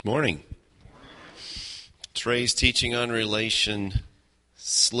Morning. Trey's teaching on relation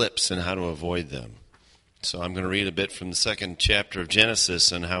slips and how to avoid them. So I'm going to read a bit from the second chapter of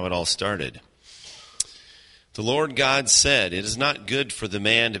Genesis and how it all started. The Lord God said, "It is not good for the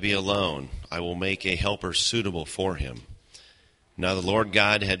man to be alone. I will make a helper suitable for him." Now the Lord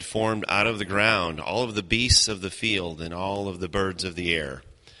God had formed out of the ground all of the beasts of the field and all of the birds of the air.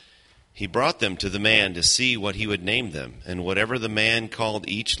 He brought them to the man to see what he would name them, and whatever the man called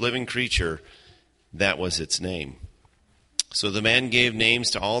each living creature, that was its name. So the man gave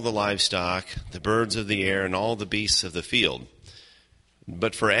names to all the livestock, the birds of the air, and all the beasts of the field.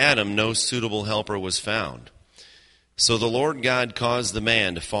 But for Adam no suitable helper was found. So the Lord God caused the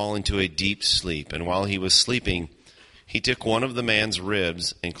man to fall into a deep sleep, and while he was sleeping, he took one of the man's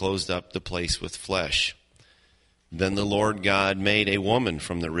ribs and closed up the place with flesh. Then the Lord God made a woman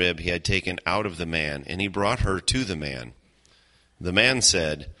from the rib he had taken out of the man, and he brought her to the man. The man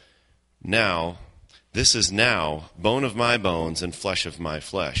said, This is now bone of my bones and flesh of my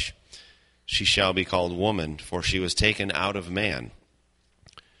flesh. She shall be called woman, for she was taken out of man.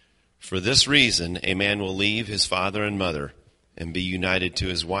 For this reason a man will leave his father and mother and be united to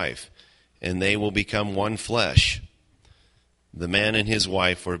his wife, and they will become one flesh. The man and his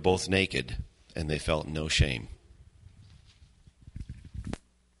wife were both naked, and they felt no shame.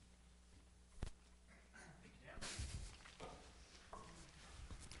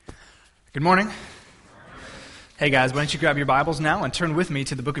 Good morning. Hey guys, why don't you grab your Bibles now and turn with me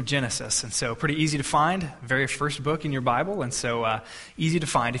to the book of Genesis. And so pretty easy to find, very first book in your Bible, and so easy to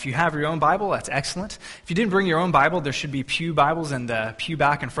find. If you have your own Bible, that's excellent. If you didn't bring your own Bible, there should be pew Bibles in the pew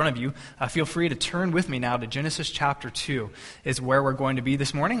back in front of you. Feel free to turn with me now to Genesis chapter 2 is where we're going to be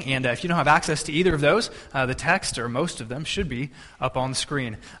this morning. And if you don't have access to either of those, the text, or most of them, should be up on the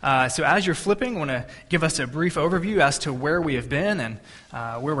screen. So as you're flipping, I want to give us a brief overview as to where we have been and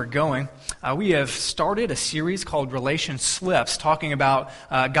where we're going. We have started a series called Relationslips, talking about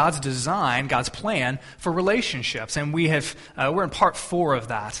God's design, God's plan for relationships, and we're in part 4 of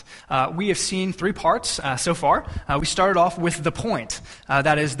that. We have seen 3 parts so far. We started off with the point,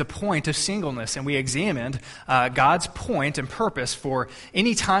 that is the point of singleness, and we examined God's point and purpose for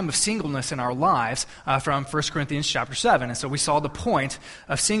any time of singleness in our lives from 1 Corinthians chapter 7, and so we saw the point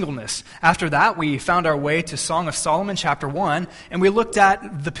of singleness. After that, we found our way to Song of Solomon chapter 1, and we looked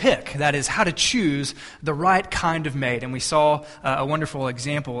at the pick, that is how to choose the right kind of mate, and we saw a wonderful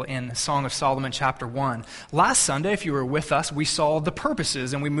example in Song of Solomon chapter 1. Last Sunday, if you were with us, we saw the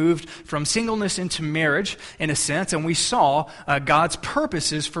purposes, and we moved from singleness into marriage in a sense, and we saw God's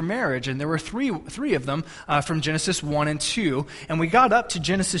purposes for marriage, and there were three of them from Genesis 1 and 2, and we got up to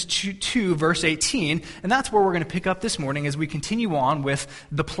Genesis 2 verse 18, and that's where we're going to pick up this morning as we continue on with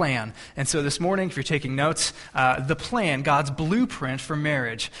the plan. And so this morning, if you're taking notes, the plan, God's blueprint for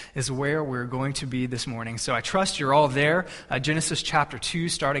marriage, is where we're going to be this morning. So I trust you're all there. Genesis chapter 2,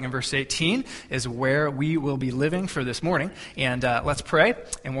 starting in verse 18, is where we will be living for this morning. And let's pray,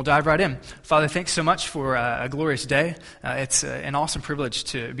 and we'll dive right in. Father, thanks so much for a glorious day. It's an awesome privilege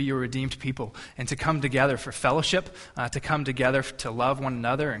to be your redeemed people and to come together for fellowship, to come together to love one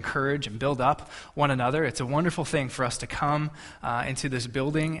another, encourage and build up one another. It's a wonderful thing for us to come into this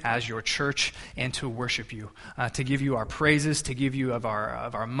building as your church and to worship you, to give you our praises, to give you of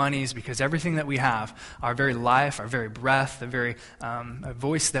our monies, because everything that we have, our very life, our very breath, the very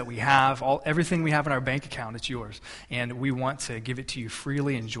voice that we have, everything we have in our bank account, it's yours. And we want to give it to you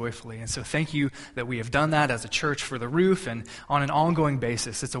freely and joyfully. And so thank you that we have done that as a church for the roof and on an ongoing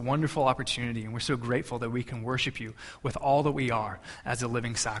basis. It's a wonderful opportunity, and we're so grateful that we can worship you with all that we are as a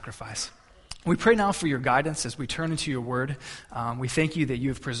living sacrifice. We pray now for your guidance as we turn into your word. We thank you that you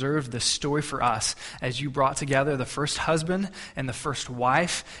have preserved this story for us as you brought together the first husband and the first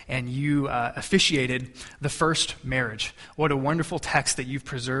wife, and you officiated the first marriage. What a wonderful text that you've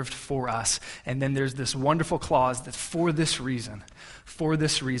preserved for us. And then there's this wonderful clause that for this reason,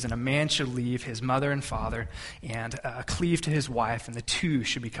 a man should leave his mother and father and cleave to his wife, and the two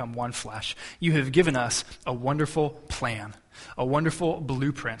should become one flesh. You have given us a wonderful plan, a wonderful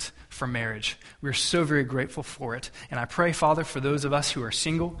blueprint for marriage. We're so very grateful for it. And I pray, Father, for those of us who are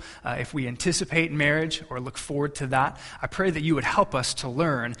single, if we anticipate marriage or look forward to that, I pray that you would help us to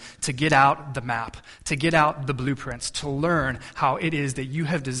learn to get out the map, to get out the blueprints, to learn how it is that you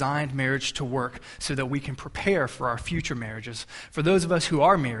have designed marriage to work so that we can prepare for our future marriages. For those of us who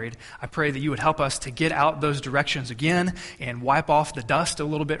are married, I pray that you would help us to get out those directions again and wipe off the dust a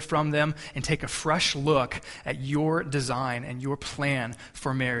little bit from them and take a fresh look at your design design and your plan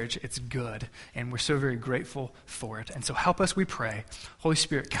for marriage. It's good, and we're so very grateful for it. And so help us, we pray. Holy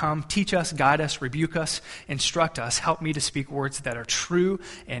Spirit, come, teach us, guide us, rebuke us, instruct us. Help me to speak words that are true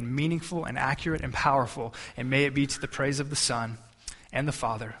and meaningful and accurate and powerful, and may it be to the praise of the Son and the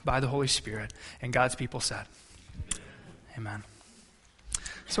Father by the Holy Spirit. And God's people said, amen.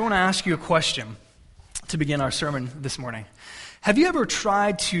 So I want to ask you a question to begin our sermon this morning. Have you ever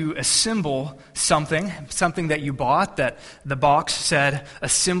tried to assemble something that you bought that the box said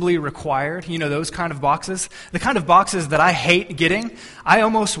assembly required? You know, those kind of boxes? The kind of boxes that I hate getting. I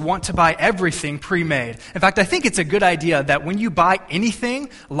almost want to buy everything pre-made. In fact, I think it's a good idea that when you buy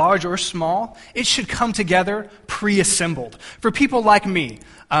anything, large or small, it should come together pre-assembled. For people like me,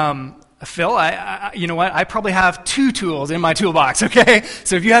 Phil, you know what? I probably have 2 tools in my toolbox, okay?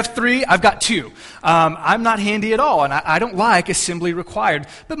 So if you have 3, I've got 2. I'm not handy at all, and I don't like assembly required.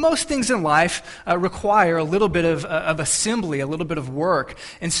 But most things in life require a little bit of assembly, a little bit of work.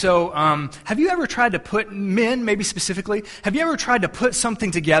 And so have you ever tried to put, men maybe specifically, have you ever tried to put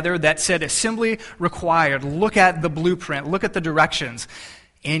something together that said assembly required? Look at the blueprint, look at the directions,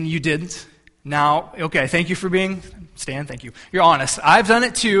 and you didn't? Now, okay, thank you for being, Stan, thank you. You're honest. I've done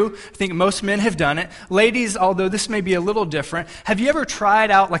it too. I think most men have done it. Ladies, although this may be a little different, have you ever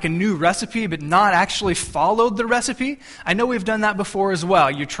tried out like a new recipe but not actually followed the recipe? I know we've done that before as well.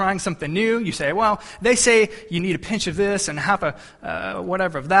 You're trying something new. You say, well, they say you need a pinch of this and half a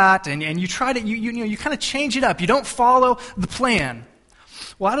whatever of that, and you try to, you kind of change it up. You don't follow the plan.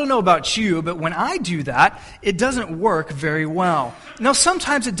 Well, I don't know about you, but when I do that, it doesn't work very well. Now,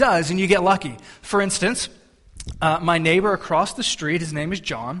 sometimes it does, and you get lucky. For instance, my neighbor across the street, his name is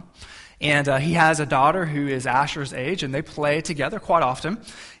John, and he has a daughter who is Asher's age, and they play together quite often.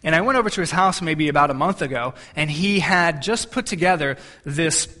 And I went over to his house maybe about a month ago, and he had just put together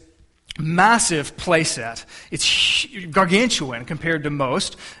this massive play set. It's gargantuan compared to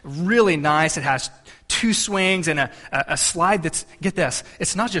most. Really nice. It has 2 swings and a slide that's, get this,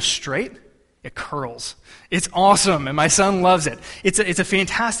 it's not just straight, it curls. It's awesome, and my son loves it. It's a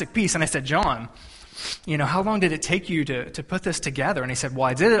fantastic piece. And I said, John, you know, how long did it take you to put this together? And he said, well,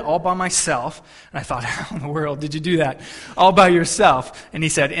 I did it all by myself. And I thought, how in the world did you do that all by yourself? And he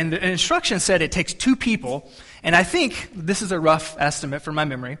said, and the instructions said it takes 2 people, and I think, this is a rough estimate from my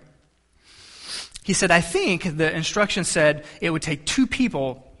memory, he said, I think the instructions said it would take 2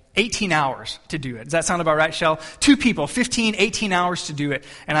 people 18 hours to do it. Does that sound about right, Shell? 2 people, 15, 18 hours to do it.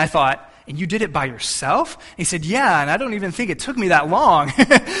 And I thought, and you did it by yourself? And he said, yeah, and I don't even think it took me that long.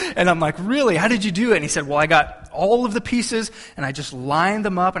 And I'm like, really? How did you do it? And he said, well, I got all of the pieces, and I just lined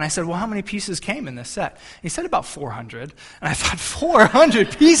them up. And I said, well, how many pieces came in this set? And he said, about 400. And I thought,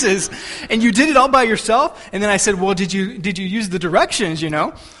 400 pieces? And you did it all by yourself? And then I said, well, did you use the directions, you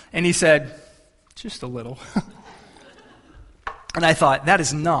know? And he said, just a little. And I thought, that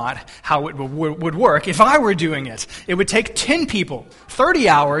is not how it would work if I were doing it. It would take 10 people, 30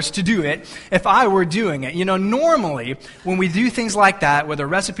 hours to do it if I were doing it. You know, normally, when we do things like that, whether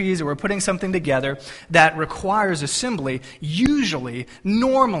recipes or we're putting something together that requires assembly,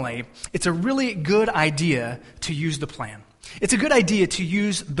 normally, it's a really good idea to use the plan. It's a good idea to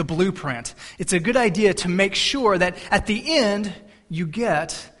use the blueprint. It's a good idea to make sure that at the end, you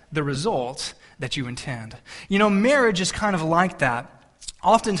get the result that you intend. You know, marriage is kind of like that.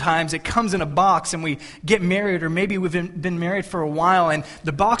 Oftentimes, it comes in a box and we get married, or maybe we've been married for a while, and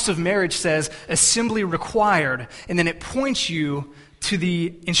the box of marriage says, assembly required, and then it points you to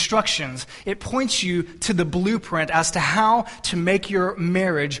the instructions. It points you to the blueprint as to how to make your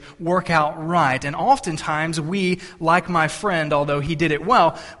marriage work out right. And oftentimes, we, like my friend, although he did it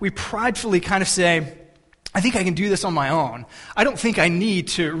well, we pridefully kind of say, I think I can do this on my own. I don't think I need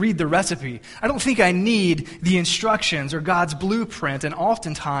to read the recipe. I don't think I need the instructions or God's blueprint. And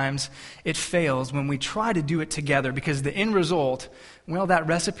oftentimes it fails when we try to do it together, because the end result, well, that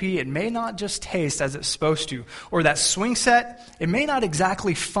recipe, it may not just taste as it's supposed to. Or that swing set, it may not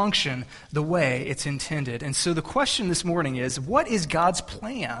exactly function the way it's intended. And so the question this morning is, what is God's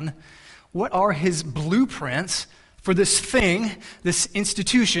plan? What are His blueprints for this thing, this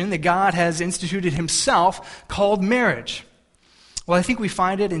institution that God has instituted Himself called marriage? Well, I think we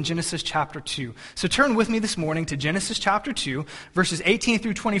find it in Genesis chapter 2. So turn with me this morning to Genesis chapter 2, verses 18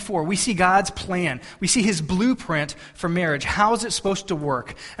 through 24. We see God's plan. We see His blueprint for marriage. How is it supposed to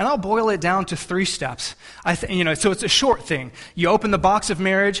work? And I'll boil it down to 3 steps. So it's a short thing. You open the box of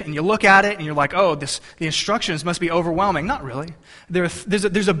marriage and you look at it and you're like, oh, the instructions must be overwhelming. Not really.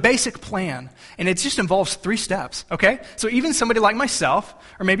 There's a basic plan, and it just involves 3 steps, okay? So even somebody like myself,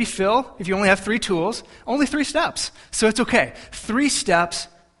 or maybe Phil, if you only have 3 tools, only 3 steps. So it's okay. 3 steps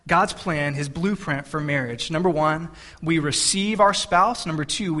God's plan, his blueprint for marriage. Number 1, we receive our spouse. Number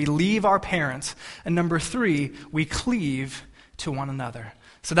 2, we leave our parents. And number 3, we cleave to one another.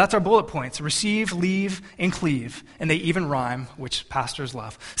 So that's our bullet points: receive, leave, and cleave. And they even rhyme, which pastors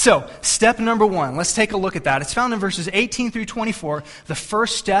love. So step number 1, let's take a look at that. It's found in verses 18 through 24. The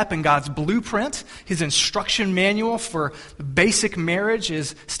first step in God's blueprint, his instruction manual for basic marriage,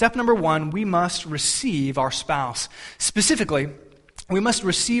 is step number 1, we must receive our spouse. Specifically, we must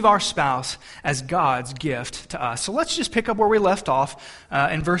receive our spouse as God's gift to us. So let's just pick up where we left off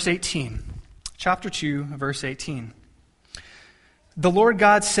in verse 18. Chapter 2, verse 18. The Lord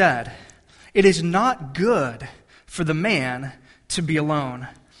God said, "It is not good for the man to be alone.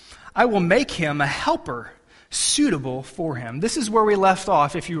 I will make him a helper suitable for him." This is where we left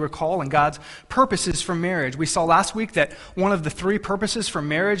off, if you recall, in God's purposes for marriage. We saw last week that one of the 3 purposes for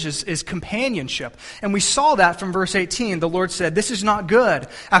marriage is companionship. And we saw that from verse 18. The Lord said, "This is not good."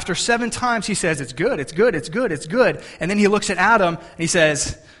 After 7 times he says, "It's good, it's good, it's good, it's good." And then he looks at Adam and he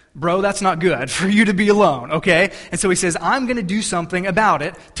says, "Bro, that's not good for you to be alone," okay? And so he says, "I'm going to do something about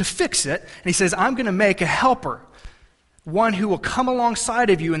it to fix it." And he says, "I'm going to make a helper, one who will come alongside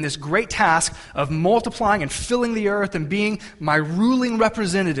of you in this great task of multiplying and filling the earth and being my ruling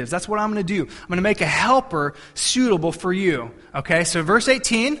representatives. That's what I'm going to do. I'm going to make a helper suitable for you." Okay, so verse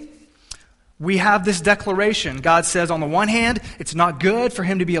 18, we have this declaration. God says, on the one hand, it's not good for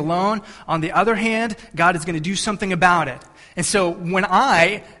him to be alone. On the other hand, God is going to do something about it. And so when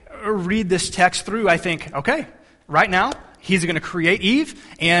I read this text through, I think, okay, right now, he's going to create Eve,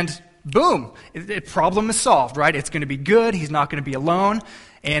 and boom, the problem is solved, right? It's going to be good, he's not going to be alone,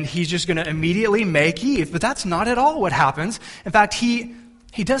 and he's just going to immediately make Eve. But that's not at all what happens. In fact, he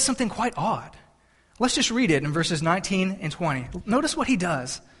does something quite odd. Let's just read it in verses 19 and 20. Notice what he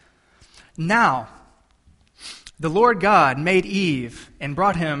does. "Now, the Lord God made Eve and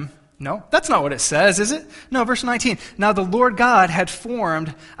brought him..." No, that's not what it says, is it? No, verse 19. "Now the Lord God had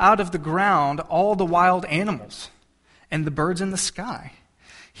formed out of the ground all the wild animals and the birds in the sky.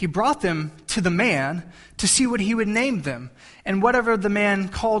 He brought them to the man to see what he would name them. And whatever the man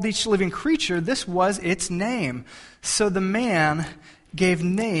called each living creature, this was its name. So the man gave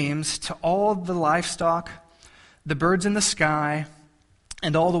names to all the livestock, the birds in the sky,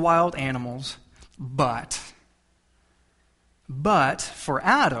 and all the wild animals. But for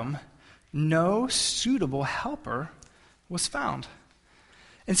Adam, no suitable helper was found."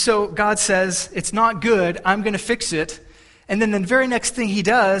 And so God says, it's not good, I'm going to fix it. And then the very next thing he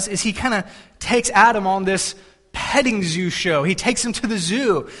does is he kind of takes Adam on this petting zoo show. He takes him to the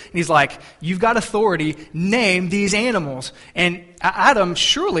zoo, and he's like, "You've got authority, name these animals." And Adam,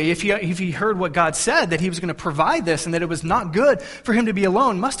 surely, if he heard what God said, that he was going to provide this and that it was not good for him to be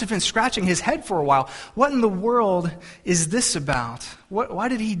alone, must have been scratching his head for a while. What in the world is this about? Why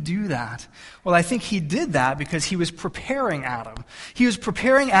did he do that? Well, I think he did that because he was preparing Adam. He was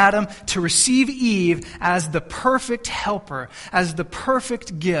preparing Adam to receive Eve as the perfect helper, as the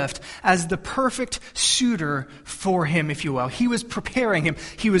perfect gift, as the perfect suitor for him, if you will. He was preparing him.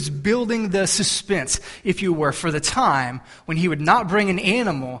 He was building the suspense, if you were, for the time when he would not bring an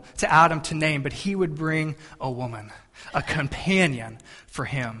animal to Adam to name, but he would bring a woman, a companion for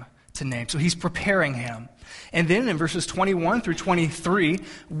him to name. So he's preparing him. And then in verses 21 through 23,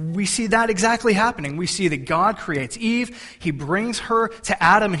 we see that exactly happening. We see that God creates Eve, he brings her to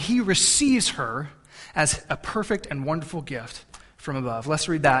Adam, and he receives her as a perfect and wonderful gift from above. Let's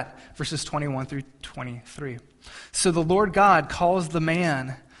read that, verses 21 through 23. "So the Lord God calls the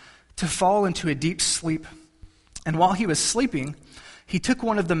man to fall into a deep sleep. And while he was sleeping, he took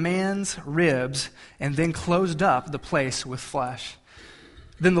one of the man's ribs and then closed up the place with flesh.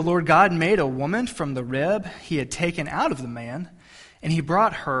 Then the Lord God made a woman from the rib he had taken out of the man, and he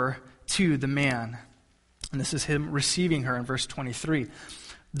brought her to the man." And this is him receiving her in verse 23.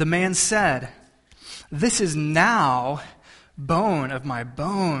 "The man said, 'This is now bone of my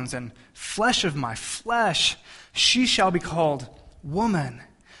bones and flesh of my flesh. She shall be called woman,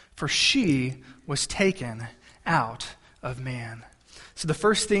 for she was taken out of man.'" So the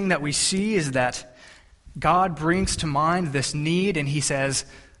first thing that we see is that God brings to mind this need, and he says,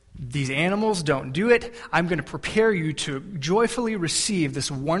 these animals don't do it. I'm going to prepare you to joyfully receive this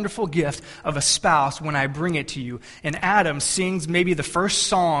wonderful gift of a spouse when I bring it to you. And Adam sings maybe the first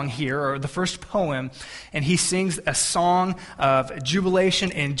song here, or the first poem, and he sings a song of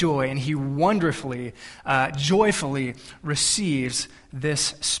jubilation and joy, and he wonderfully, joyfully receives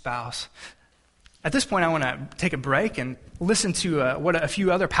this spouse. At this point, I want to take a break and listen to what a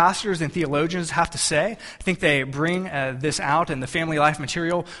few other pastors and theologians have to say. I think they bring this out in the family life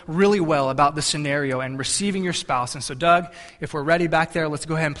material really well about the scenario and receiving your spouse. And so, Doug, if we're ready back there, let's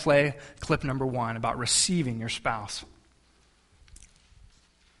go ahead and play clip number 1 about receiving your spouse.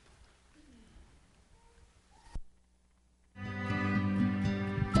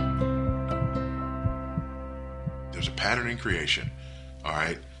 There's a pattern in creation, all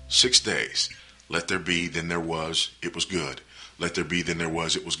right? 6 days. Let there be, then there was, it was good. Let there be, then there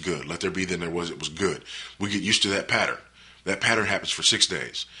was, it was good. Let there be, then there was, it was good. We get used to that pattern. That pattern happens for 6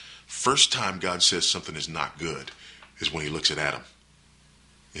 days. First time God says something is not good is when he looks at Adam.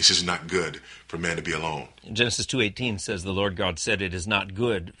 He says it's not good for man to be alone. Genesis 2:18 says, "The Lord God said, it is not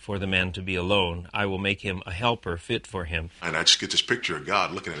good for the man to be alone. I will make him a helper fit for him." And I just get this picture of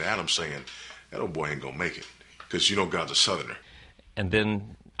God looking at Adam saying, that old boy ain't going to make it. Because you know God's a southerner. And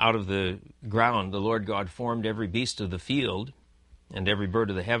then out of the ground, the Lord God formed every beast of the field and every bird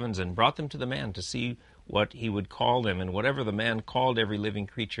of the heavens and brought them to the man to see what he would call them. And whatever the man called every living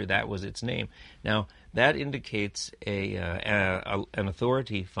creature, that was its name. Now, that indicates an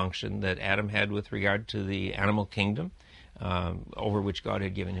authority function that Adam had with regard to the animal kingdom, over which God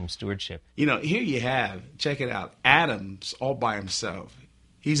had given him stewardship. You know, here you have, check it out, Adam's all by himself.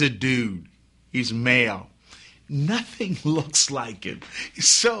 He's a dude. He's male. Nothing looks like him.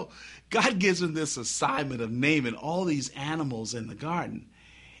 So God gives him this assignment of naming all these animals in the garden.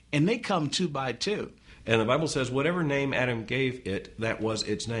 And they come 2 by 2. And the Bible says whatever name Adam gave it, that was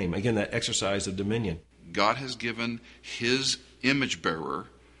its name. Again, that exercise of dominion. God has given his image bearer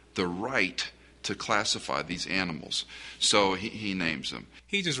the right to classify these animals. So he names them.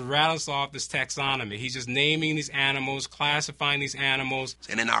 He just rattles off this taxonomy. He's just naming these animals, classifying these animals.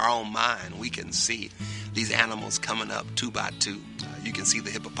 And in our own mind, we can see these animals coming up 2 by 2. You can see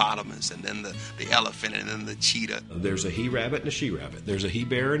the hippopotamus, and then the elephant, and then the cheetah. There's a he-rabbit and a she-rabbit. There's a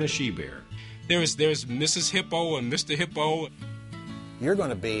he-bear and a she-bear. There's Mrs. Hippo and Mr. Hippo. You're going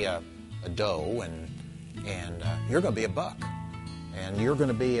to be a doe, and you're going to be a buck. And you're going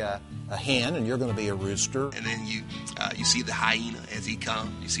to be a hen, and you're going to be a rooster. And then you see the hyena as he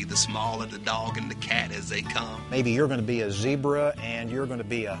comes. You see the smaller, the dog and the cat as they come. Maybe you're going to be a zebra, and you're going to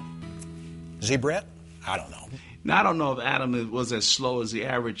be a zebret. I don't know. Now, I don't know if Adam was as slow as the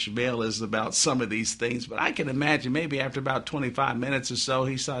average male is about some of these things, but I can imagine maybe after about 25 minutes or so,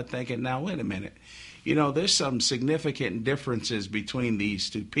 he started thinking, now, wait a minute. You know, there's some significant differences between these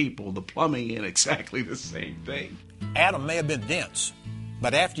two people. The plumbing ain't exactly the same thing. Adam may have been dense,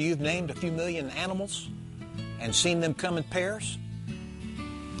 but after you've named a few million animals and seen them come in pairs,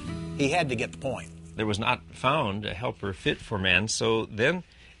 he had to get the point. There was not found a helper fit for man, so then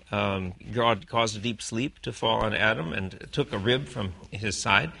God caused a deep sleep to fall on Adam and took a rib from his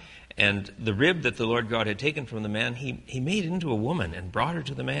side. And the rib that the Lord God had taken from the man, he made into a woman and brought her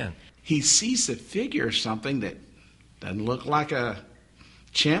to the man. He sees a figure or something that doesn't look like a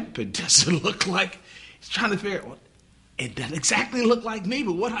chimp. It doesn't look like, he's trying to figure out, it doesn't exactly look like me,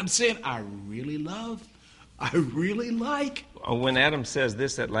 but what I'm saying, I really love, I really like. When Adam says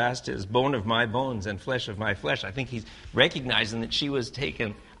this at last is bone of my bones and flesh of my flesh, I think he's recognizing that she was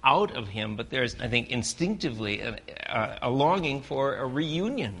taken out of him, but there's, I think, instinctively a longing for a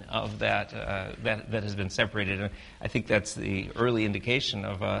reunion of that has been separated. And I think that's the early indication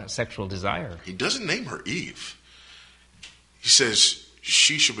of sexual desire. He doesn't name her Eve. He says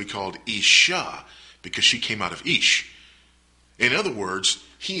she shall be called Isha because she came out of Ish. In other words,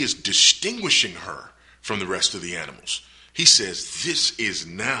 he is distinguishing her from the rest of the animals. He says, this is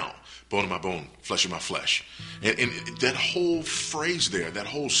now bone of my bone, flesh of my flesh. And that whole phrase there, that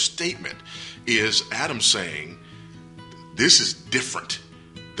whole statement is Adam saying, this is different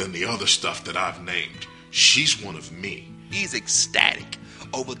than the other stuff that I've named. She's one of me. He's ecstatic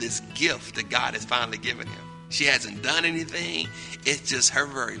over this gift that God has finally given him. She hasn't done anything. It's just her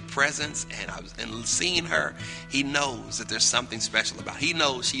very presence, and seeing her, he knows that there's something special about her. He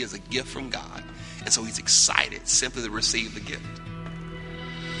knows she is a gift from God, and so he's excited simply to receive the gift.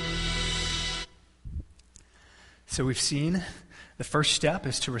 So we've seen the first step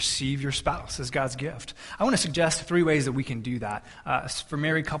is to receive your spouse as God's gift. I want to suggest 3 ways that we can do that. For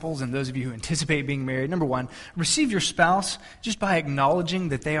married couples and those of you who anticipate being married, number 1, receive your spouse just by acknowledging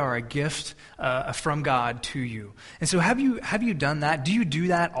that they are a gift from God to you. And so have you done that? Do you do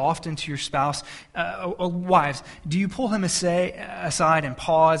that often to your spouse? Wives, do you pull him aside and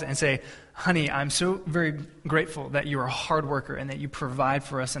pause and say, honey, I'm so very grateful that you're a hard worker and that you provide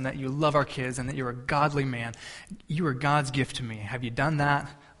for us and that you love our kids and that you're a godly man. You are God's gift to me. Have you done that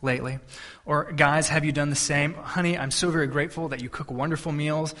lately? Or guys, have you done the same? Honey, I'm so very grateful that you cook wonderful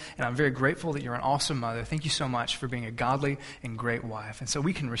meals, and I'm very grateful that you're an awesome mother. Thank you so much for being a godly and great wife. And so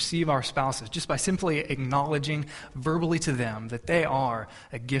we can receive our spouses just by simply acknowledging verbally to them that they are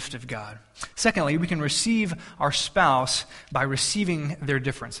a gift of God. Secondly, we can receive our spouse by receiving their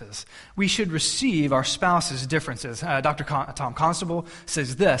differences. We should receive our spouse's differences. Dr. Tom Constable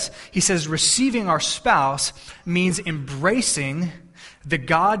says this. He says, receiving our spouse means embracing the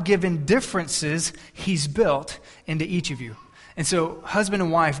God-given differences he's built into each of you. And so, husband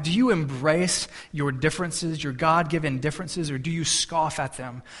and wife, do you embrace your differences, your God-given differences, or do you scoff at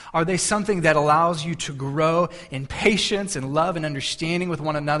them? Are they something that allows you to grow in patience and love and understanding with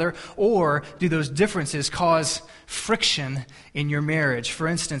one another, or do those differences cause friction in your marriage? For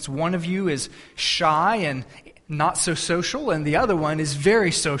instance, one of you is shy and not so social, and the other one is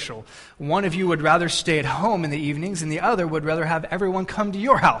very social. One of you would rather stay at home in the evenings, and the other would rather have everyone come to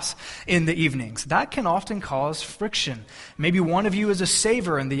your house in the evenings. That can often cause friction. Maybe one of you is a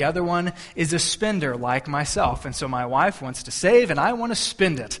saver, and the other one is a spender, like myself. And so my wife wants to save, and I want to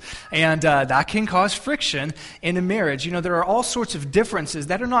spend it. And that can cause friction in a marriage. You know, there are all sorts of differences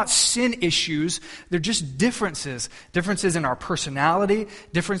that are not sin issues. They're just differences. Differences in our personality,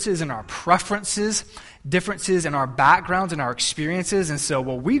 differences in our preferences, differences in our backgrounds and our experiences. And so,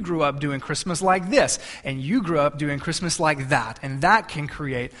 well, we grew up doing Christmas like this, and you grew up doing Christmas like that, and that can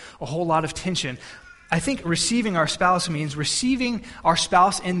create a whole lot of tension. I think receiving our spouse means receiving our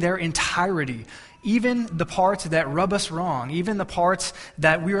spouse in their entirety, even the parts that rub us wrong, even the parts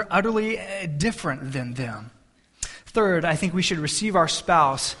that we're utterly different than them. Third, I think we should receive our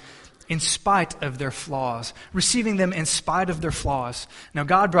spouse in spite of their flaws, receiving them in spite of their flaws. Now,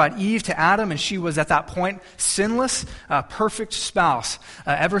 God brought Eve to Adam, and she was at that point sinless, perfect spouse.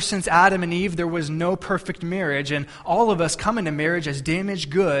 Ever since Adam and Eve, there was no perfect marriage, and all of us come into marriage as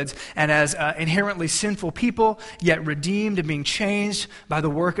damaged goods and as inherently sinful people, yet redeemed and being changed by the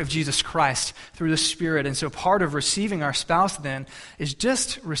work of Jesus Christ through the Spirit. And so part of receiving our spouse then is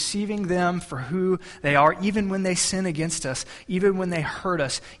just receiving them for who they are, even when they sin against us, even when they hurt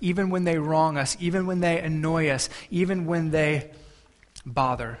us, even when they wrong us, even when they annoy us, even when they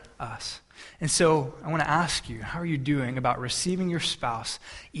bother us. And so I want to ask you, how are you doing about receiving your spouse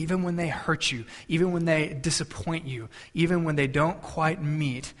even when they hurt you, even when they disappoint you, even when they don't quite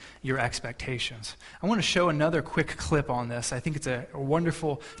meet your expectations? I want to show another quick clip on this. I think it's a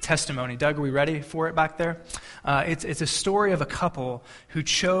wonderful testimony. Doug, are we ready for it back there? It's a story of a couple who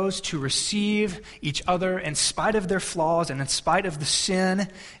chose to receive each other in spite of their flaws and in spite of the sin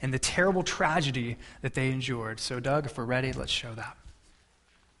and the terrible tragedy that they endured. So Doug, if we're ready, let's show that.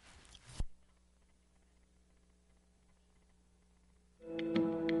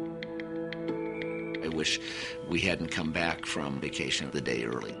 I wish we hadn't come back from vacation the day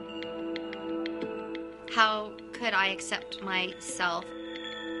early. How could I accept myself?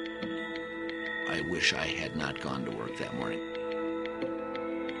 I wish I had not gone to work that morning.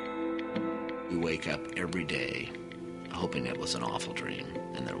 You wake up every day hoping it was an awful dream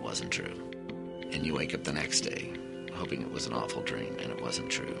and that it wasn't true. And you wake up the next day hoping it was an awful dream and it wasn't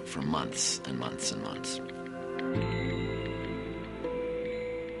true for months and months and months.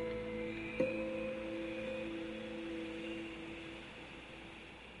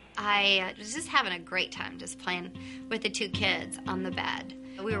 I was just having a great time just playing with the two kids on the bed.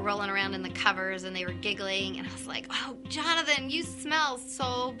 We were rolling around in the covers and they were giggling and I was like, oh, Jonathan, you smell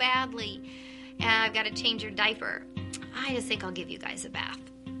so badly and I've got to change your diaper. I just think I'll give you guys a bath.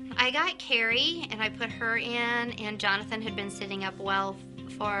 I got Carrie and I put her in, and Jonathan had been sitting up well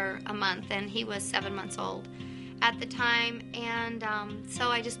for a month and he was 7 months old at the time, and so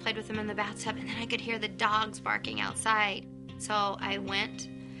I just played with him in the bathtub, and then I could hear the dogs barking outside. So I went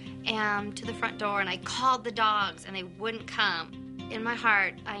to the front door and I called the dogs and they wouldn't come. In my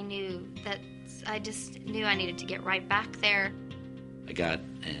heart, I knew that I needed to get right back there. I got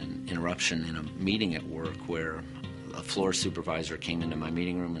an interruption in a meeting at work where a floor supervisor came into my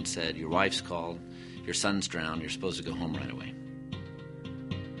meeting room and said, your wife's called, your son's drowned, you're supposed to go home right away.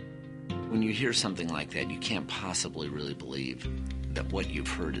 When you hear something like that, you can't possibly really believe that what you've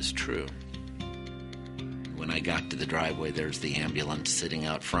heard is true. When I got to the driveway, there's the ambulance sitting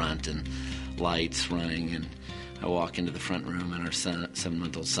out front and lights running, and I walk into the front room and our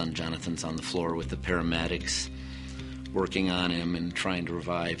 7-month-old son Jonathan's on the floor with the paramedics working on him and trying to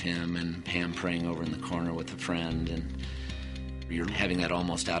revive him, and Pam praying over in the corner with a friend, and you're having that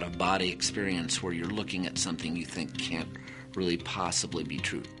almost out-of-body experience where you're looking at something you think can't really possibly be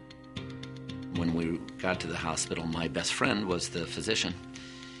true. When we got to the hospital, my best friend was the physician.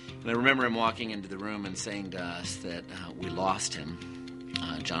 And I remember him walking into the room and saying to us that we lost him.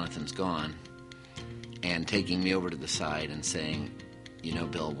 Jonathan's gone, and taking me over to the side and saying, you know,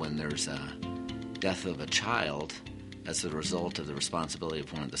 Bill, when there's a death of a child as a result of the responsibility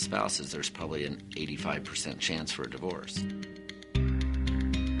of one of the spouses, there's probably an 85% chance for a divorce.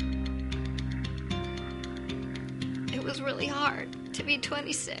 It was really hard to be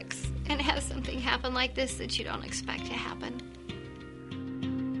 26 and have something happen like this that you don't expect to happen.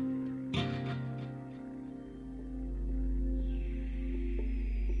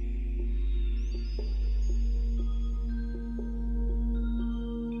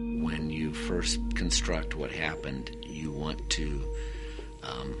 When you first construct what happened, you want to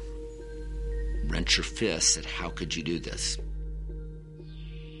wrench your fists at how could you do this?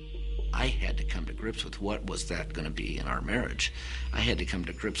 I had to come to grips with what was that going to be in our marriage. I had to come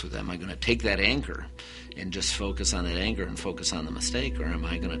to grips with, am I going to take that anger and just focus on that anger and focus on the mistake, or am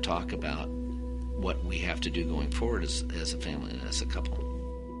I going to talk about what we have to do going forward as a family and as a couple?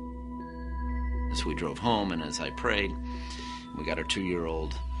 As we drove home and as I prayed, we got our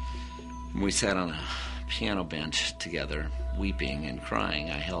 2-year-old, and we sat on a piano bench together, weeping and crying.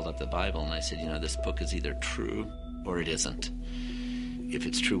 I held up the Bible and I said, you know, this book is either true or it isn't. If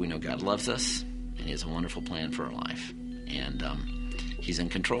it's true, we know God loves us, and He has a wonderful plan for our life. And He's in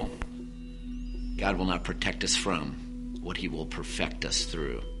control. God will not protect us from what He will perfect us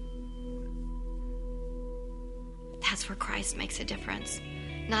through. That's where Christ makes a difference.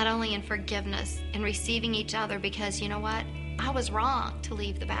 Not only in forgiveness and receiving each other, because you know what? I was wrong to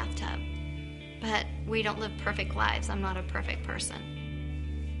leave the bathtub. But we don't live perfect lives. I'm not a perfect person.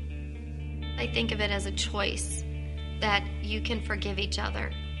 I think of it as a choice that you can forgive each other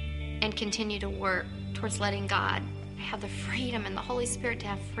and continue to work towards letting God have the freedom and the Holy Spirit to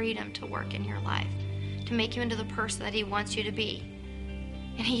have freedom to work in your life, to make you into the person that He wants you to be.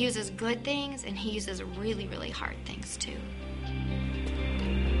 And He uses good things and He uses really, really hard things too.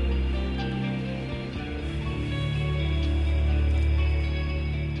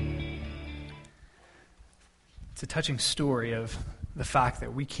 It's a touching story of the fact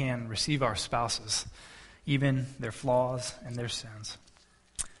that we can receive our spouses, even their flaws and their sins.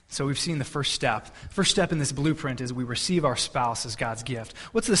 So we've seen the first step. First step in this blueprint is we receive our spouse as God's gift.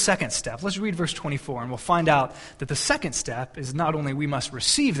 What's the second step? Let's read verse 24, and we'll find out that the second step is not only we must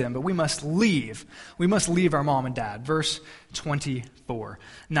receive them, but we must leave. We must leave our mom and dad. Verse 24.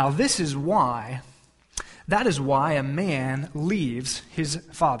 Now that is why a man leaves his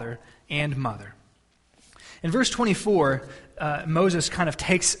father and mother. In verse 24, Moses kind of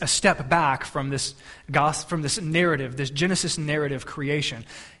takes a step back from this narrative, this Genesis narrative creation.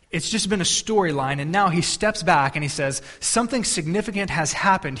 It's just been a storyline, and now he steps back and he says, something significant has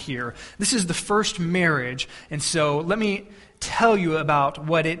happened here. This is the first marriage, and so let me tell you about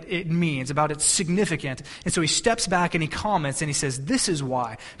what it means, about its significance. And so he steps back and he comments and he says, this is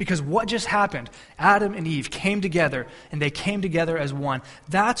why. Because what just happened? Adam and Eve came together, and they came together as one.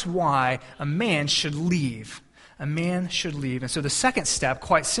 That's why a man should leave. A man should leave. And so the second step,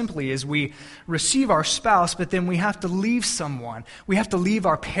 quite simply, is we receive our spouse, but then we have to leave someone. We have to leave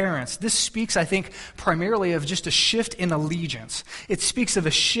our parents. This speaks, I think, primarily of just a shift in allegiance. It speaks of a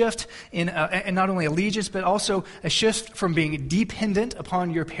shift in not only allegiance, but also a shift from being dependent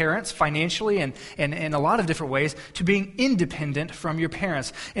upon your parents financially and in a lot of different ways to being independent from your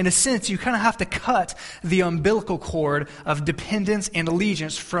parents. In a sense, you kind of have to cut the umbilical cord of dependence and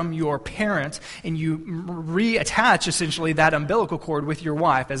allegiance from your parents, and you reattach essentially that umbilical cord with your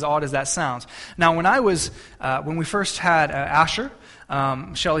wife, as odd as that sounds. Now, when we first had Asher,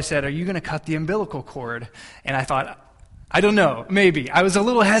 Shelley said, are you going to cut the umbilical cord? And I thought, I don't know, maybe. I was a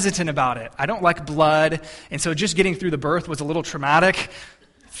little hesitant about it. I don't like blood, and so just getting through the birth was a little traumatic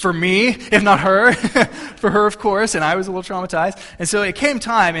for me, if not her. For her, of course, and I was a little traumatized. And so it came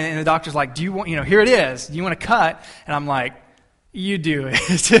time, and the doctor's like, do you want, here it is. Do you want to cut? And I'm like, you do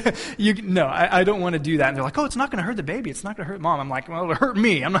it. No, I don't want to do that. And they're like, oh, it's not going to hurt the baby. It's not going to hurt mom. I'm like, well, it'll hurt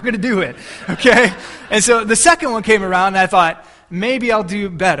me. I'm not going to do it. Okay? And so the second one came around, and I thought, maybe I'll do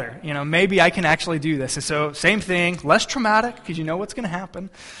better. Maybe I can actually do this. And so same thing, less traumatic, because you know what's going to happen.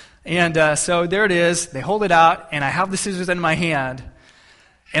 And so there it is. They hold it out, and I have the scissors in my hand.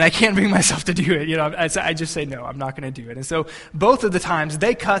 And I can't bring myself to do it. I just say, no, I'm not going to do it. And so both of the times,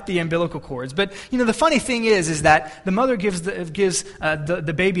 they cut the umbilical cords. But, the funny thing is that the mother gives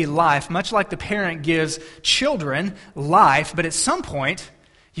the baby life, much like the parent gives children life. But at some point,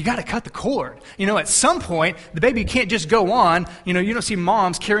 you got to cut the cord. At some point, the baby can't just go on. You don't see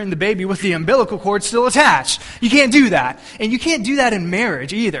moms carrying the baby with the umbilical cord still attached. You can't do that. And you can't do that in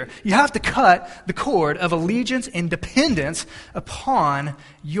marriage either. You have to cut the cord of allegiance and dependence upon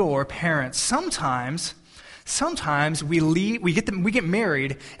your parents. Sometimes Sometimes we get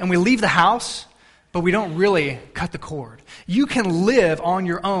married and we leave the house, but we don't really cut the cord. You can live on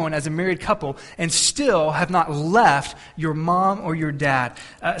your own as a married couple and still have not left your mom or your dad.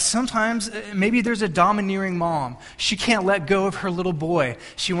 Sometimes maybe there's a domineering mom. She can't let go of her little boy.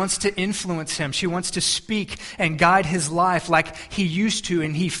 She wants to influence him. She wants to speak and guide his life like he used to,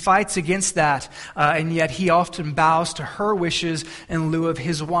 and he fights against that. And yet he often bows to her wishes in lieu of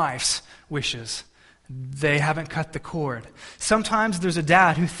his wife's wishes. They haven't cut the cord. Sometimes there's a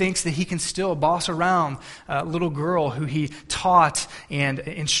dad who thinks that he can still boss around a little girl who he taught and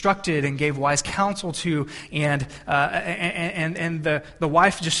instructed and gave wise counsel to, and the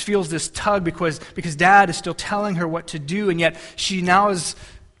wife just feels this tug because dad is still telling her what to do, and yet she now is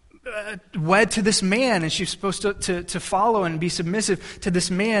wed to this man, and she's supposed to follow and be submissive to this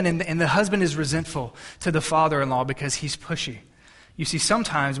man, and the husband is resentful to the father-in-law because he's pushy. You see,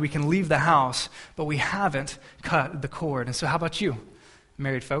 sometimes we can leave the house, but we haven't cut the cord. And so how about you,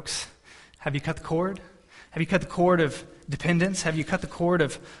 married folks? Have you cut the cord? Have you cut the cord of dependence? Have you cut the cord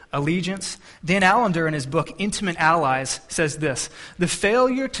of allegiance? Dan Allender, in his book, Intimate Allies, says this: the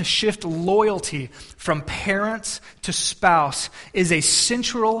failure to shift loyalty from parents to spouse is a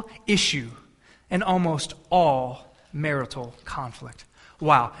central issue in almost all marital conflict.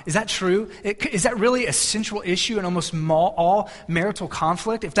 Wow, is that true? Is that really a central issue in almost all marital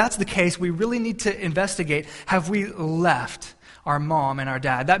conflict? If that's the case, we really need to investigate, have we left our mom and our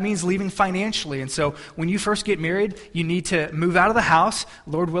dad? That means leaving financially. And so when you first get married, you need to move out of the house,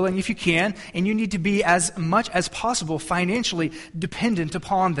 Lord willing, if you can, and you need to be as much as possible financially dependent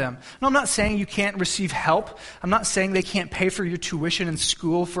upon them. No, I'm not saying you can't receive help. I'm not saying they can't pay for your tuition in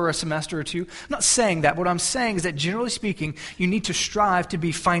school for a semester or two. I'm not saying that. What I'm saying is that generally speaking, you need to strive to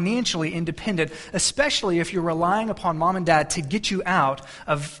be financially independent, especially if you're relying upon mom and dad to get you out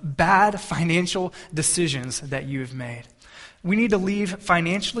of bad financial decisions that you have made. We need to leave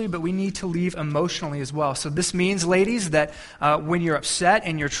financially, but we need to leave emotionally as well. So this means, ladies, that when you're upset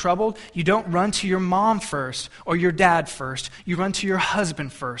and you're troubled, you don't run to your mom first or your dad first. You run to your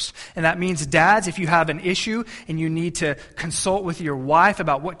husband first. And that means, dads, if you have an issue and you need to consult with your wife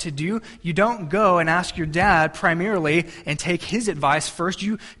about what to do, you don't go and ask your dad primarily and take his advice first.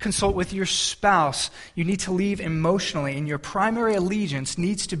 You consult with your spouse. You need to leave emotionally, and your primary allegiance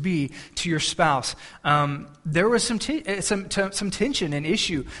needs to be to your spouse. There was some tension and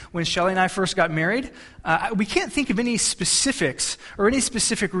issue when Shelley and I first got married. We can't think of any specifics or any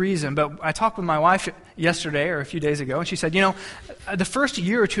specific reason, but I talked with my wife yesterday or a few days ago, and she said, the first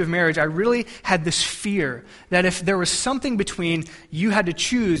year or two of marriage, I really had this fear that if there was something between you had to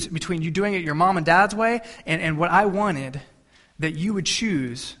choose between you doing it your mom and dad's way and what I wanted, that you would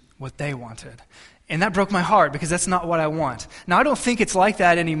choose what they wanted. And that broke my heart because that's not what I want. Now, I don't think it's like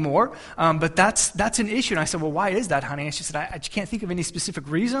that anymore, but that's an issue. And I said, well, why is that, honey? And she said, I can't think of any specific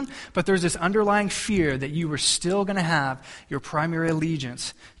reason, but there's this underlying fear that you were still going to have your primary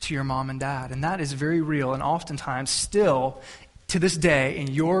allegiance to your mom and dad. And that is very real, and oftentimes still, to this day, in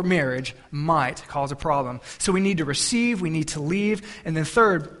your marriage, might cause a problem. So we need to receive, we need to leave. And then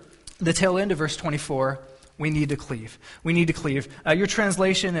third, the tail end of verse 24, we need to cleave. We need to cleave. Your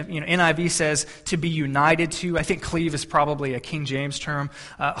translation of NIV says to be united to. I think cleave is probably a King James term.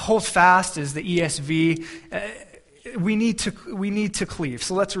 Hold fast is the ESV. We need to cleave.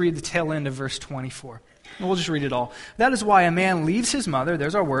 So let's read the tail end of verse 24. And we'll just read it all. That is why a man leaves his mother,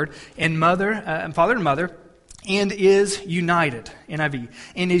 there's our word, and father and mother, and is united, NIV,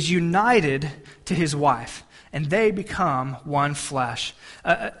 and is united to his wife, and they become one flesh.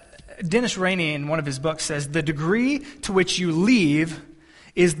 Dennis Rainey, in one of his books, says, the degree to which you leave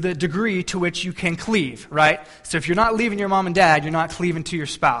is the degree to which you can cleave, right? So if you're not leaving your mom and dad, you're not cleaving to your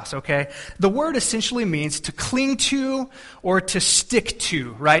spouse, okay? The word essentially means to cling to or to stick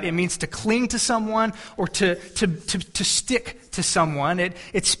to, right? It means to cling to someone or to stick to someone.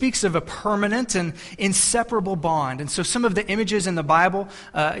 It speaks of a permanent and inseparable bond. And so some of the images in the Bible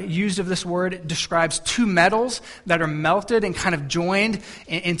used of this word describes two metals that are melted and kind of joined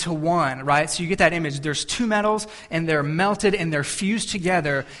into one, right? So you get that image. There's two metals and they're melted and they're fused together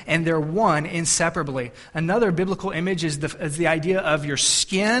and they're one inseparably. Another biblical image is the idea of your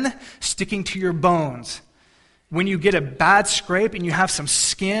skin sticking to your bones. When you get a bad scrape and you have some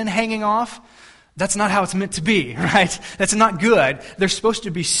skin hanging off, that's not how it's meant to be, right? That's not good. They're supposed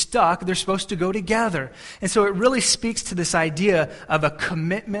to be stuck. They're supposed to go together. And so it really speaks to this idea of a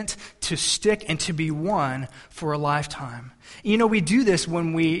commitment to stick and to be one for a lifetime. We do this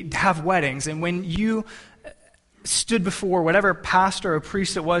when we have weddings, and when you stood before whatever pastor or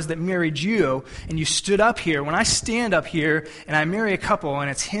priest it was that married you, and you stood up here, when I stand up here and I marry a couple and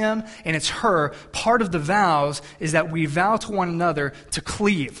it's him and it's her, part of the vows is that we vow to one another to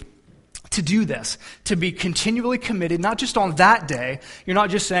cleave. To do this, to be continually committed, not just on that day. You're not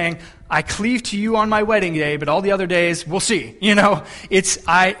just saying, I cleave to you on my wedding day, but all the other days, we'll see. It's,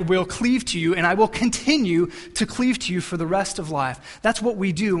 I will cleave to you, and I will continue to cleave to you for the rest of life. That's what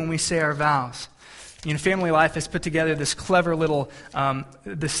we do when we say our vows. Family Life has put together this clever little,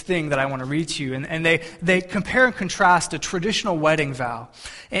 this thing that I want to read to you. And they compare and contrast a traditional wedding vow.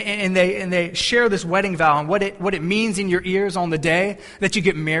 And they share this wedding vow and what it means in your ears on the day that you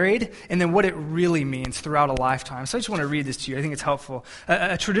get married, and then what it really means throughout a lifetime. So I just want to read this to you. I think it's helpful.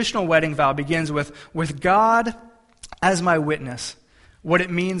 A traditional wedding vow begins with God as my witness, what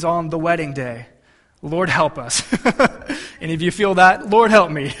it means on the wedding day. Lord, help us. And if you feel that, Lord,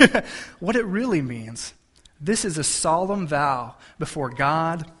 help me. What it really means. This is a solemn vow before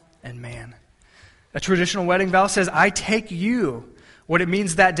God and man. A traditional wedding vow says, I take you. What it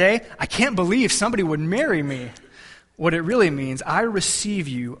means that day, I can't believe somebody would marry me. What it really means, I receive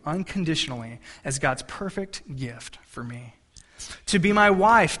you unconditionally as God's perfect gift for me. To be my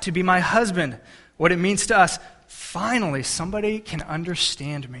wife, to be my husband. What it means to us, finally somebody can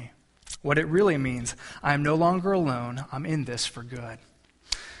understand me. What it really means, I am no longer alone. I'm in this for good.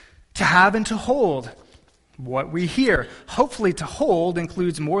 To have and to hold. What we hear, hopefully to hold,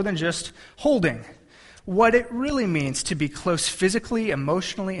 includes more than just holding. What it really means to be close physically,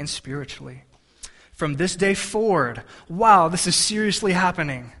 emotionally, and spiritually. From this day forward, wow, this is seriously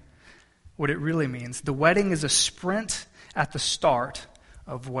happening. What it really means, the wedding is a sprint at the start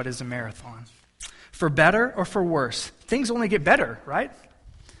of what is a marathon. For better or for worse, things only get better, right?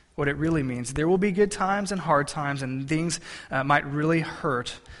 What it really means. There will be good times and hard times, and things might really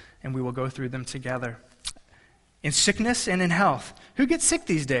hurt, and we will go through them together. In sickness and in health. Who gets sick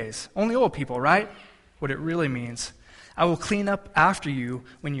these days? Only old people, right? What it really means. I will clean up after you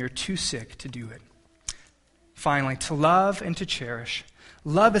when you're too sick to do it. Finally, to love and to cherish.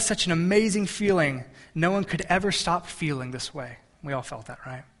 Love is such an amazing feeling. No one could ever stop feeling this way. We all felt that,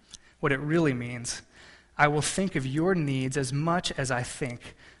 right? What it really means. I will think of your needs as much as I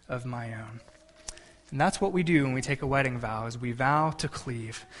think of my own. And that's what we do when we take a wedding vow, is we vow to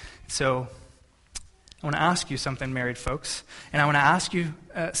cleave. So I want to ask you something, married folks, and I want to ask you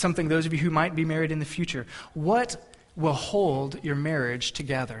something, those of you who might be married in the future. What will hold your marriage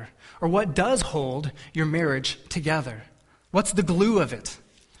together? Or what does hold your marriage together? What's the glue of it?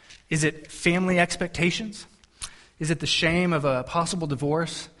 Is it family expectations? Is it the shame of a possible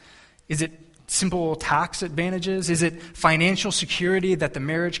divorce? Is it simple tax advantages? Is it financial security that the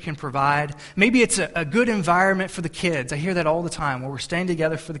marriage can provide? Maybe it's a good environment for the kids. I hear that all the time, where we're staying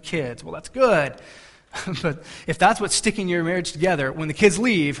together for the kids. Well, that's good. But if that's what's sticking your marriage together, when the kids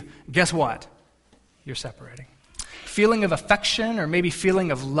leave, guess what? You're separating. Feeling of affection, or maybe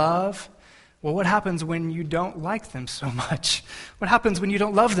feeling of love. Well, what happens when you don't like them so much? What happens when you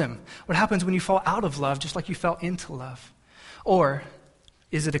don't love them? What happens when you fall out of love just like you fell into love? Or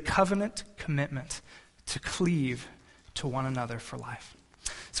is it a covenant commitment to cleave to one another for life?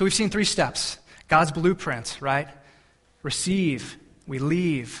 So we've seen 3 steps. God's blueprint, right? Receive, we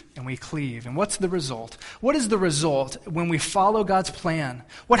leave, and we cleave. And what's the result? What is the result when we follow God's plan?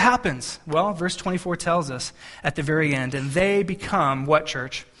 What happens? Well, verse 24 tells us at the very end, and they become, what,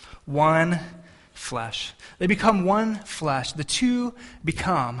 church? One flesh. They become one flesh. The two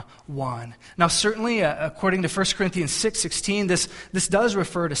become one. Now, certainly, according to 1 Corinthians 6:16, this does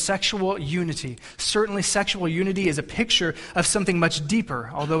refer to sexual unity. Certainly, sexual unity is a picture of something much deeper,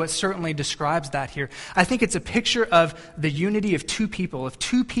 although it certainly describes that here. I think it's a picture of the unity of two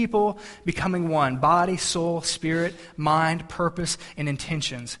people becoming one: body, soul, spirit, mind, purpose, and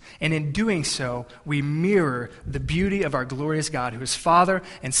intentions. And in doing so, we mirror the beauty of our glorious God, who is Father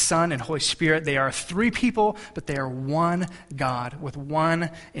and Son and Holy Spirit. They are 3 people, but they are one God with one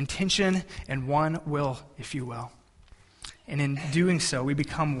intention and one will, if you will. And in doing so, we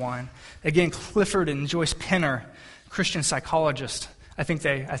become one. Again, Clifford and Joyce Penner, Christian psychologists, I think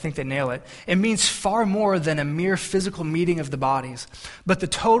they nail it. It means far more than a mere physical meeting of the bodies. But the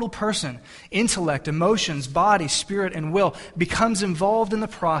total person, intellect, emotions, body, spirit, and will, becomes involved in the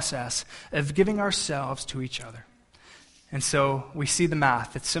process of giving ourselves to each other. And so we see the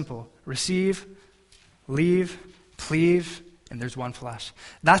math. It's simple. Receive, leave, cleave, and there's one flesh.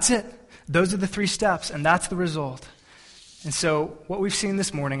 That's it. Those are the 3 steps, and that's the result. And so what we've seen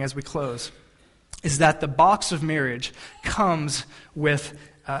this morning as we close is that the box of marriage comes with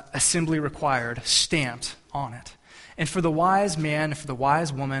assembly required stamped on it. And for the wise man and for the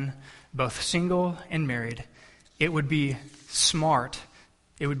wise woman, both single and married, it would be smart,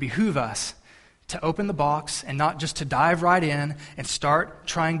 it would behoove us to open the box and not just to dive right in and start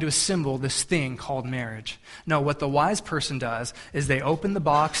trying to assemble this thing called marriage. No, what the wise person does is they open the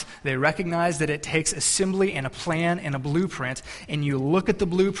box, they recognize that it takes assembly and a plan and a blueprint, and you look at the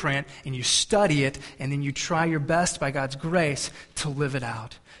blueprint and you study it, and then you try your best by God's grace to live it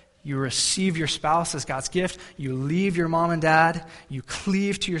out. You receive your spouse as God's gift, you leave your mom and dad, you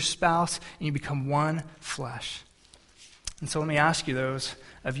cleave to your spouse, and you become one flesh. And so let me ask you, those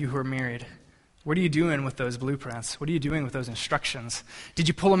of you who are married, what are you doing with those blueprints? What are you doing with those instructions? Did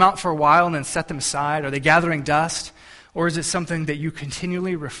you pull them out for a while and then set them aside? Are they gathering dust? Or is it something that you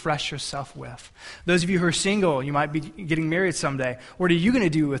continually refresh yourself with? Those of you who are single, you might be getting married someday. What are you going to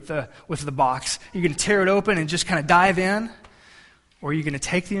do with the box? Are you going to tear it open and just kind of dive in? Or are you going to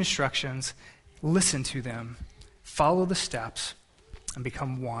take the instructions, listen to them, follow the steps, and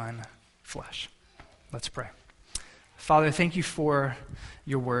become one flesh? Let's pray. Father, thank you for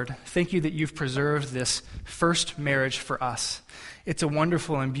your word. Thank you that you've preserved this first marriage for us. It's a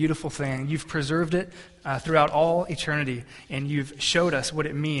wonderful and beautiful thing. You've preserved it throughout all eternity, and you've showed us what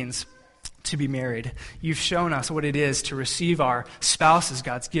it means to be married. You've shown us what it is to receive our spouse as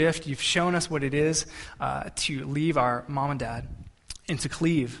God's gift. You've shown us what it is to leave our mom and dad and to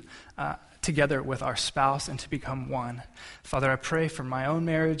cleave together with our spouse and to become one. Father, I pray for my own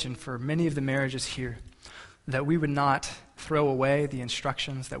marriage and for many of the marriages here that we would not throw away the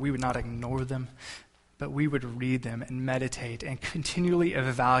instructions, that we would not ignore them, but we would read them and meditate and continually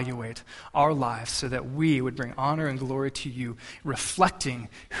evaluate our lives so that we would bring honor and glory to you, reflecting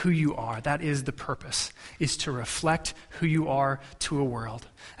who you are. That is the purpose, is to reflect who you are to a world.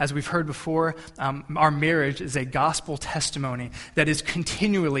 As we've heard before, our marriage is a gospel testimony that is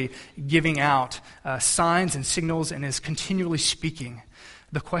continually giving out signs and signals and is continually speaking.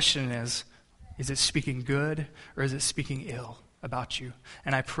 The question is it speaking good or is it speaking ill about you?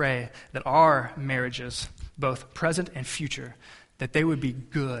 And I pray that our marriages, both present and future, that they would be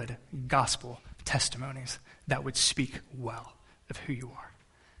good gospel testimonies that would speak well of who you are.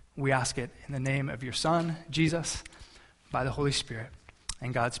 We ask it in the name of your Son, Jesus, by the Holy Spirit.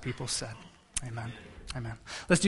 And God's people said, amen. Amen. Let's do